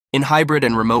In hybrid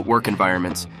and remote work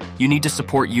environments, you need to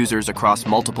support users across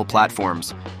multiple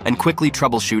platforms and quickly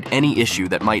troubleshoot any issue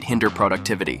that might hinder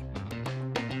productivity.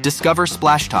 Discover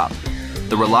Splashtop,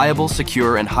 the reliable,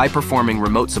 secure, and high-performing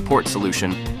remote support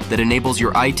solution that enables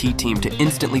your IT team to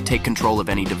instantly take control of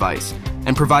any device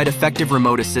and provide effective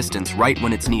remote assistance right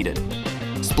when it's needed.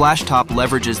 Splashtop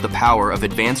leverages the power of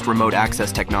advanced remote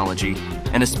access technology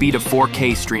and a speed of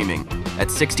 4K streaming at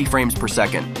 60 frames per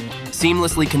second,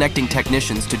 seamlessly connecting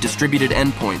technicians to distributed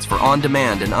endpoints for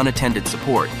on-demand and unattended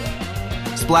support.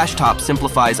 Splashtop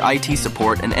simplifies IT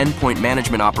support and endpoint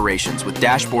management operations with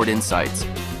dashboard insights,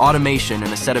 automation,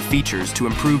 and a set of features to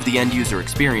improve the end-user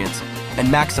experience and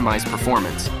maximize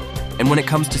performance. And when it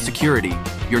comes to security,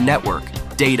 your network,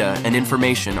 data, and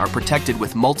information are protected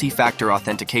with multi-factor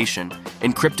authentication,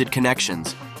 encrypted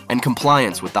connections, and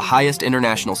compliance with the highest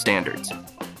international standards.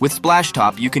 With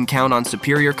Splashtop, you can count on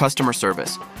superior customer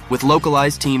service, with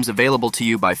localized teams available to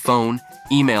you by phone,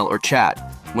 email, or chat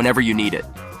whenever you need it.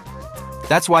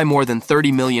 That's why more than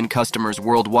 30 million customers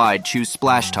worldwide choose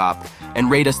Splashtop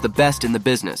and rate us the best in the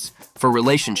business for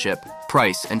relationship,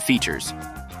 price, and features.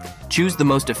 Choose the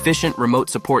most efficient remote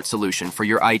support solution for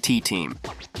your IT team.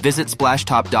 Visit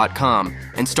splashtop.com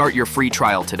and start your free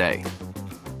trial today.